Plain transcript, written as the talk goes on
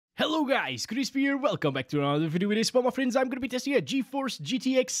Hello guys, Crispy here, welcome back to another video. With this, my friends, I'm gonna be testing a GeForce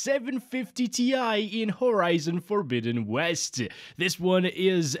GTX 750 Ti in Horizon Forbidden West. This one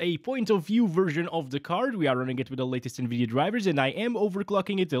is a point-of-view version of the card. We are running it with the latest Nvidia drivers, and I am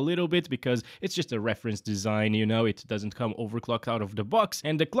overclocking it a little bit because it's just a reference design, you know, it doesn't come overclocked out of the box,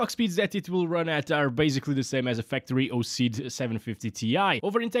 and the clock speeds that it will run at are basically the same as a factory OC'd 750 Ti.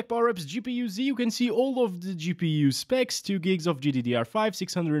 Over in Tech Power-Ups GPU-Z, you can see all of the GPU specs, 2 gigs of GDDR5,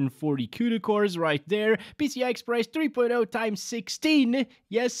 640 CUDA cores right there, PCI Express 3.0 times 16.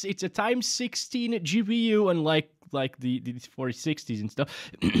 Yes, it's a times 16 GPU, unlike the 4060s and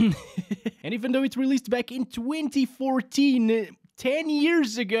stuff. And even though it released back in 2014, 10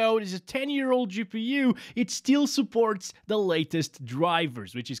 years ago, this is a 10-year-old GPU, it still supports the latest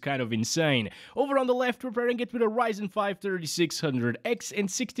drivers, which is kind of insane. Over on the left, we're pairing it with a Ryzen 5 3600X and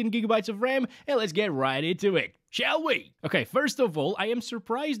 16GB of RAM, and let's get right into it. Shall we? Okay, first of all, I am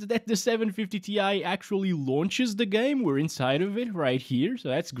surprised that the 750 Ti actually launches the game. We're inside of it right here, so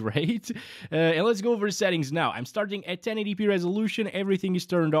that's great. And let's go over settings now. I'm starting at 1080p resolution. Everything is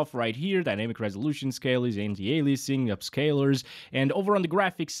turned off right here. Dynamic resolution scale is anti-aliasing, upscalers. And over on the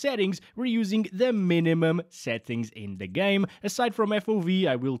graphics settings, we're using the minimum settings in the game. Aside from FOV,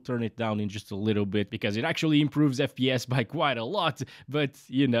 I will turn it down in just a little bit because it actually improves FPS by quite a lot. But,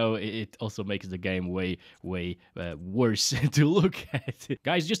 you know, it also makes the game way worse to look at.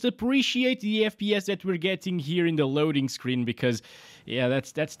 Guys, just appreciate the FPS that we're getting here in the loading screen because, yeah,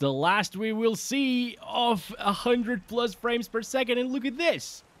 that's the last we will see of 100 plus frames per second. And look at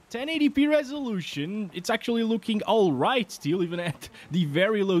this. 1080p resolution, it's actually looking alright still, even at the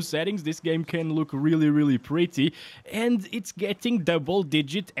very low settings. This game can look really pretty, and it's getting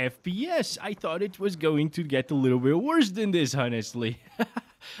double-digit FPS. I thought it was going to get a little bit worse than this, honestly.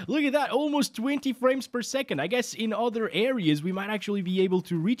 Look at that, almost 20 frames per second. I guess in other areas we might actually be able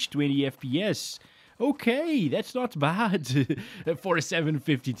to reach 20 FPS. Okay, that's not bad for a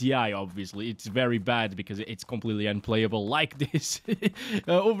 750 Ti, obviously. It's very bad because it's completely unplayable like this.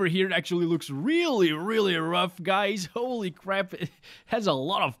 Over here, it actually looks really rough, guys. Holy crap, it has a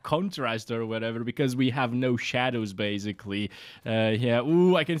lot of contrast or whatever because we have no shadows, basically. Yeah,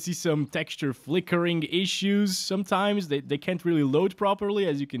 ooh, I can see some texture flickering issues sometimes. They can't really load properly,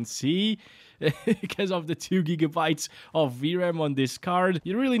 as you can see. Because of the 2 GB of VRAM on this card.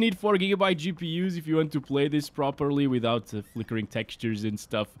 You really need 4 GB GPUs if you want to play this properly without flickering textures and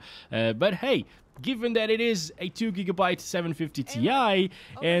stuff. But hey, given that it is a 2 GB 750 Ti,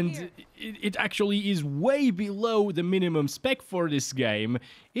 and it actually is way below the minimum spec for this game,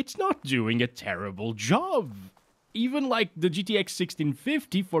 it's not doing a terrible job. Even like the GTX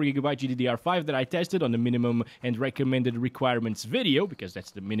 1650 4GB GDDR5 that I tested on the minimum and recommended requirements video, because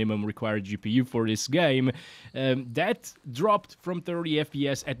that's the minimum required GPU for this game, that dropped from 30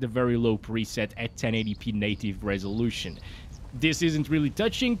 FPS at the very low preset at 1080p native resolution. This isn't really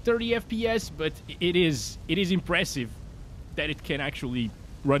touching 30 FPS, but it is impressive that it can actually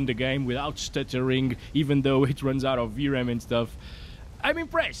run the game without stuttering, even though it runs out of VRAM and stuff. I'm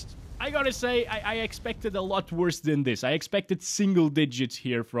impressed. I gotta say, I expected a lot worse than this. I expected single digits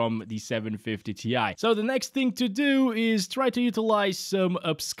here from the 750 Ti. So the next thing to do is try to utilize some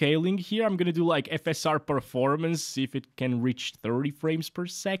upscaling here. I'm gonna do like FSR Performance, see if it can reach 30 frames per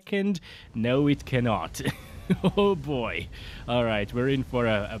second. No, it cannot. Oh boy. Alright, we're in for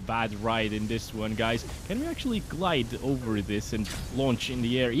a bad ride in this one, guys. Can we actually glide over this and launch in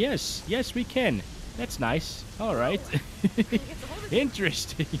the air? Yes, we can. That's nice. Alright.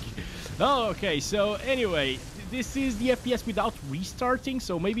 Interesting. Oh, okay, so anyway, this is the FPS without restarting,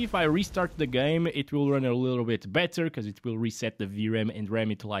 so maybe if I restart the game, it will run a little bit better, because it will reset the VRAM and RAM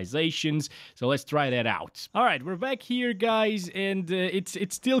utilizations, so let's try that out. Alright, we're back here, guys, and it's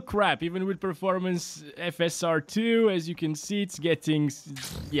still crap, even with performance FSR 2, as you can see, it's getting,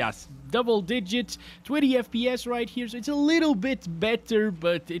 yes, double digit, 20 FPS right here, so it's a little bit better,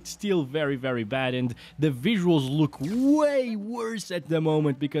 but it's still very bad, and the visuals look way worse at the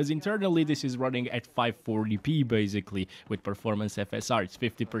moment, because internally this is running at 540p, basically, with performance FSR. It's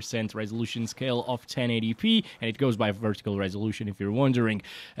 50% resolution scale of 1080p, and it goes by vertical resolution, if you're wondering.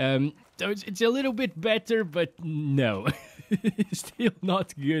 So it's a little bit better, but no, still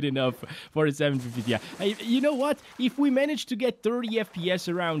not good enough for a 750 Ti. You know what? If we manage to get 30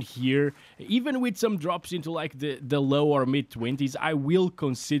 FPS around here, even with some drops into like the low or mid-20s, I will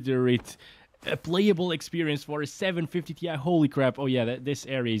consider it a playable experience for a 750 Ti. Holy crap. Oh yeah, this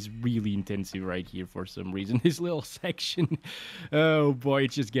area is really intensive right here for some reason. This little section, oh boy,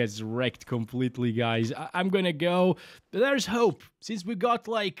 it just gets wrecked completely, guys. I'm gonna go. There's hope, since we got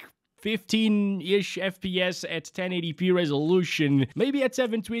like 15-ish FPS at 1080p resolution. Maybe at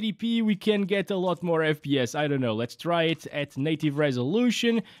 720p we can get a lot more FPS. I don't know. Let's try it at native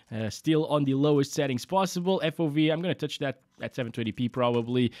resolution. Still on the lowest settings possible. FOV, I'm gonna touch that at 720p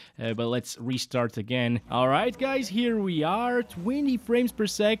probably, but let's restart again. All right, guys, here we are. 20 frames per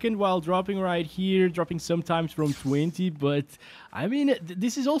second while dropping right here, dropping sometimes from 20, but I mean,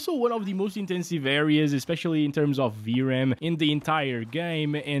 this is also one of the most intensive areas, especially in terms of VRAM in the entire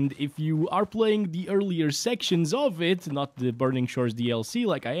game, and if you are playing the earlier sections of it, not the Burning Shores DLC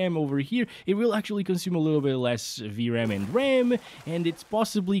like I am over here, it will actually consume a little bit less VRAM and RAM, and it's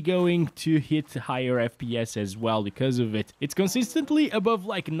possibly going to hit higher FPS as well because of it. It's consistently above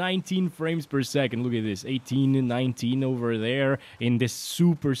like 19 frames per second. Look at this, 18 and 19 over there in this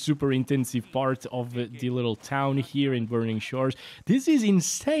super intensive part of the little town here in Burning Shores. This is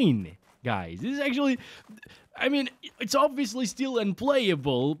insane, guys. This is actually, I mean, it's obviously still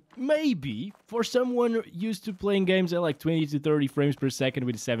unplayable, maybe, for someone used to playing games at like 20 to 30 frames per second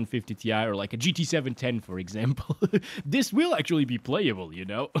with a 750 Ti or like a GT 710, for example. This will actually be playable, you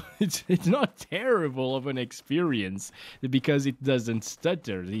know? It's not terrible of an experience because it doesn't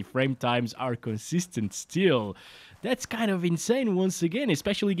stutter. The frame times are consistent still. That's kind of insane once again,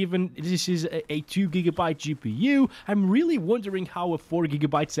 especially given this is a 2GB GPU. I'm really wondering how a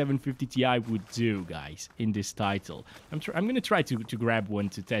 4GB 750 Ti would do, guys, in this title. I'm going to try to grab one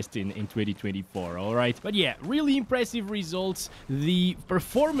to test in 2024, alright? But yeah, really impressive results. The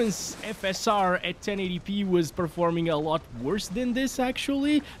performance FSR at 1080p was performing a lot worse than this,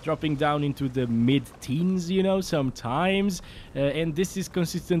 actually, dropping down into the mid-teens, you know, sometimes. And this is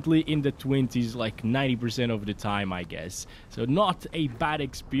consistently in the 20s, like 90% of the time, I guess. So not a bad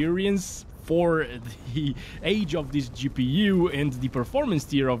experience for the age of this GPU and the performance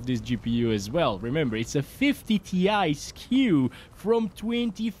tier of this GPU as well. Remember, it's a 50 Ti SKU from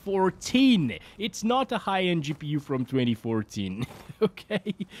 2014. It's not a high-end GPU from 2014.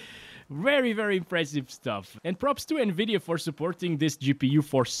 Okay? Very impressive stuff. And props to Nvidia for supporting this GPU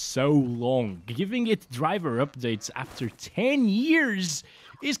for so long. Giving it driver updates after 10 years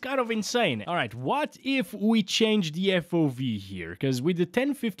is kind of insane. Alright, what if we change the FOV here? Because with the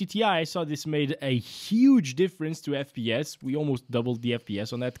 1050 Ti, I saw this made a huge difference to FPS. We almost doubled the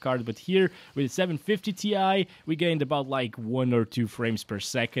FPS on that card, but here with the 750 Ti, we gained about like 1 or 2 frames per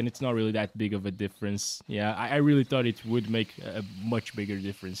second. It's not really that big of a difference. Yeah, I really thought it would make a much bigger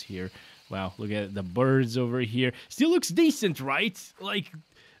difference here. Wow, look at the birds over here. Still looks decent, right? Like,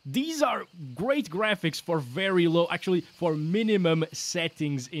 these are great graphics for very low, actually for minimum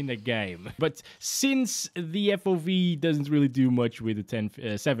settings in a game. But since the FOV doesn't really do much with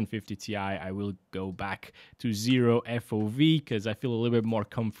the 750 Ti, I will go back to 0 FOV because I feel a little bit more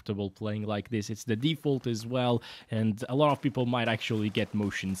comfortable playing like this. It's the default as well, and a lot of people might actually get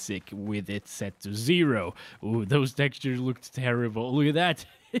motion sick with it set to 0. Ooh, those textures looked terrible. Look at that.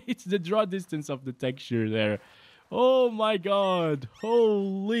 It's the draw distance of the texture there. Oh my god,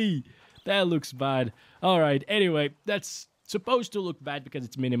 holy, that looks bad. Alright, anyway, that's supposed to look bad because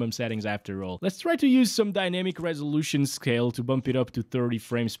it's minimum settings after all. Let's try to use some dynamic resolution scale to bump it up to 30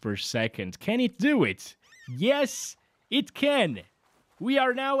 frames per second. Can it do it? Yes, it can. We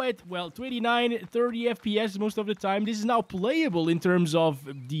are now at, well, 29, 30 FPS most of the time. This is now playable in terms of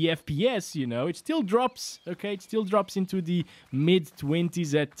the FPS, you know. It still drops, okay? It still drops into the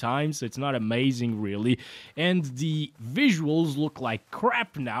mid-20s at times, so it's not amazing, really. And the visuals look like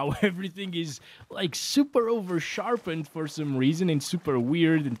crap now. Everything is, like, super over-sharpened for some reason and super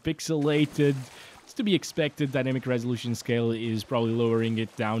weird and pixelated. It's to be expected. Dynamic resolution scale is probably lowering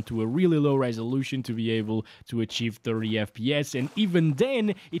it down to a really low resolution to be able to achieve 30 FPS, and even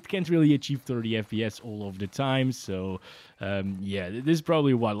then it can't really achieve 30 FPS all of the time. So yeah, this is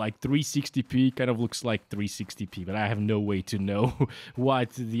probably what, like 360p, kind of looks like 360p, but I have no way to know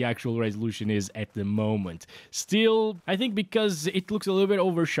what the actual resolution is at the moment. Still, I think because it looks a little bit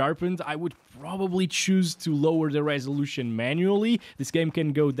over sharpened, I would probably choose to lower the resolution manually. This game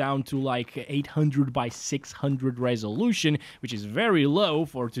can go down to like 800 by 600 resolution, which is very low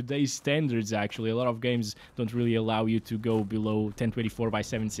for today's standards. Actually, a lot of games don't really allow you to go below 1024 by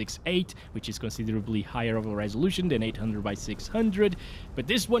 768, which is considerably higher of a resolution than 800 by 600, but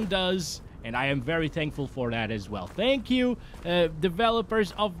this one does, and I am very thankful for that as well. Thank you,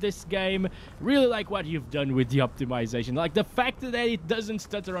 developers of this game. Really like what you've done with the optimization. Like the fact that it doesn't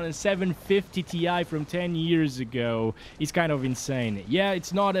stutter on a 750 Ti from 10 years ago is kind of insane. Yeah,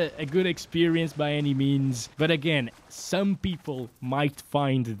 it's not a good experience by any means, but again, some people might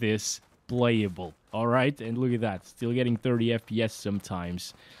find this playable. All right, and look at that, still getting 30 FPS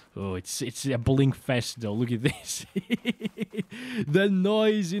sometimes. Oh, it's a blink fest though. Look at this. The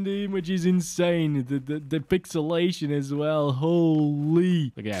noise in the image is insane. The pixelation as well.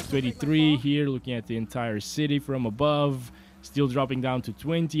 Holy. Look at that. 23 here, looking at the entire city from above. Still dropping down to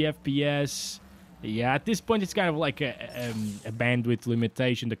 20 FPS. Yeah, at this point, it's kind of like a bandwidth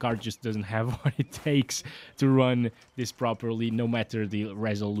limitation. The card just doesn't have what it takes to run this properly, no matter the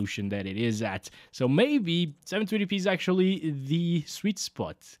resolution that it is at. So maybe 720p is actually the sweet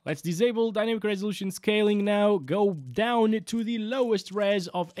spot. Let's disable dynamic resolution scaling now. Go down to the lowest res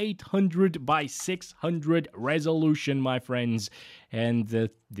of 800 by 600 resolution, my friends. And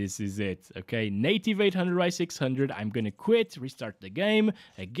this is it, okay? Native 800 by 600. I'm gonna quit, restart the game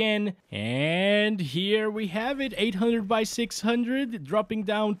again, and here we have it, 800 by 600, dropping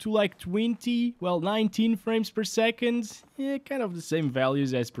down to like 19 frames per second. Yeah, kind of the same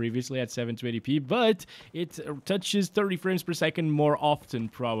values as previously at 720p, but it touches 30 frames per second more often,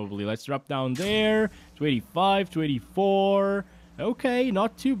 probably. Let's drop down there, 25, 24... Okay,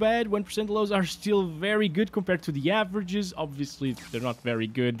 not too bad. 1% lows are still very good compared to the averages. Obviously, they're not very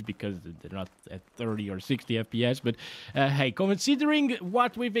good because they're not at 30 or 60 FPS. But hey, considering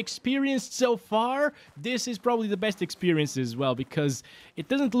what we've experienced so far, this is probably the best experience as well, because it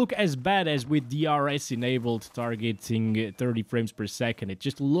doesn't look as bad as with DRS enabled targeting 30 frames per second. It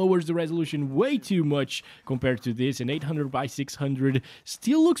just lowers the resolution way too much compared to this, and 800 by 600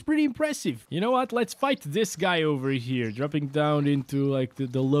 still looks pretty impressive. You know what? Let's fight this guy over here, dropping down into like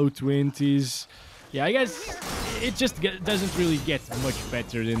the low 20s. Yeah, I guess it just doesn't really get much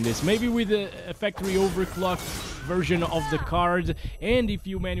better than this. Maybe with a factory overclocked version of the card, and if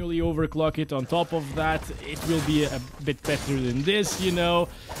you manually overclock it on top of that, it will be a bit better than this, you know.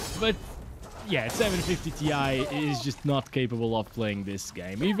 But yeah, 750 Ti is just not capable of playing this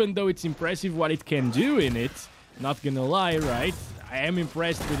game, even though it's impressive what it can do in it. Not gonna lie, right? I am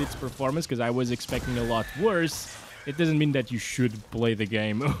impressed with its performance because I was expecting a lot worse. It doesn't mean that you should play the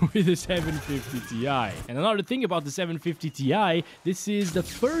game with a 750 Ti. And another thing about the 750 Ti, this is the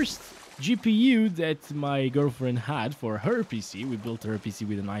first GPU that my girlfriend had for her PC. We built her PC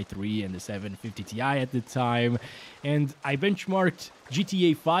with an i3 and the 750 Ti at the time. And I benchmarked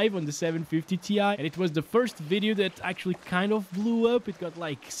GTA 5 on the 750 Ti, and it was the first video that actually kind of blew up. It got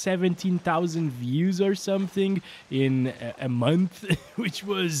like 17,000 views or something in a month, which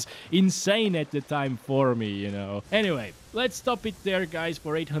was insane at the time for me, you know. Anyway, let's stop it there, guys,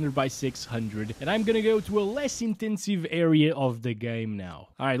 for 800 by 600, and I'm gonna go to a less intensive area of the game now.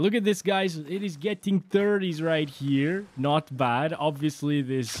 All right, look at this, guys. It is getting 30s right here. Not bad. Obviously,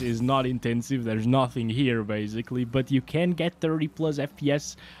 this is not intensive. There's nothing here, basically, but you can get 30 plus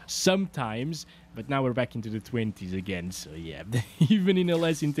FPS sometimes. But now we're back into the 20s again, so yeah, even in a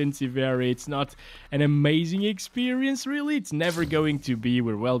less intensive area, it's not an amazing experience, really. It's never going to be.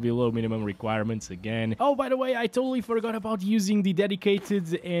 We're well below minimum requirements again. Oh, by the way, I totally forgot about using the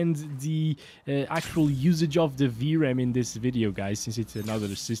dedicated and the actual usage of the VRAM in this video, guys, since it's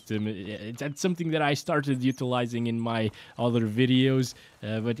another system. That's something that I started utilizing in my other videos,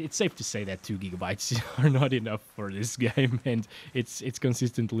 but it's safe to say that 2 gigabytes are not enough for this game, and it's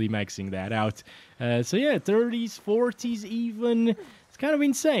consistently maxing that out. So yeah, 30s, 40s even. It's kind of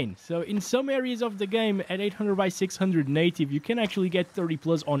insane. So in some areas of the game at 800 by 600 native, you can actually get 30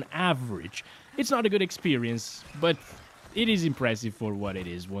 plus on average. It's not a good experience, but it is impressive for what it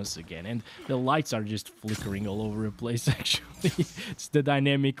is once again. And the lights are just flickering all over the place, actually. It's the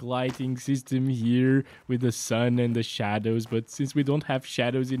dynamic lighting system here with the sun and the shadows, but since we don't have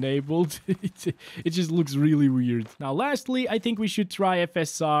shadows enabled, it just looks really weird. Now lastly, I think we should try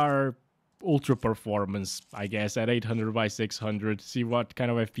FSR Ultra Performance, I guess, at 800 by 600. See what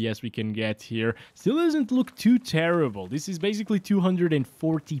kind of FPS we can get here. Still doesn't look too terrible. This is basically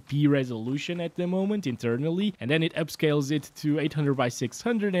 240p resolution at the moment internally, and then it upscales it to 800 by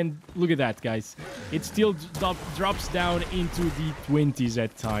 600, and look at that, guys. It still drops down into the 20s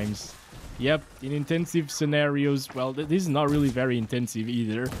at times. Yep, in intensive scenarios, well, this is not really very intensive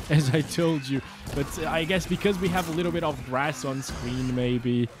either, as I told you, but I guess because we have a little bit of grass on screen,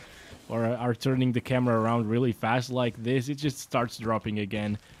 maybe, or are turning the camera around really fast like this, it just starts dropping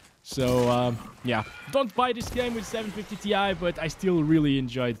again. So, yeah, don't buy this game with 750 Ti, but I still really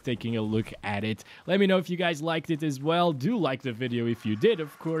enjoyed taking a look at it. Let me know if you guys liked it as well. Do like the video if you did,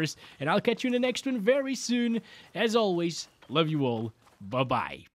 of course, and I'll catch you in the next one very soon. As always, love you all. Bye-bye.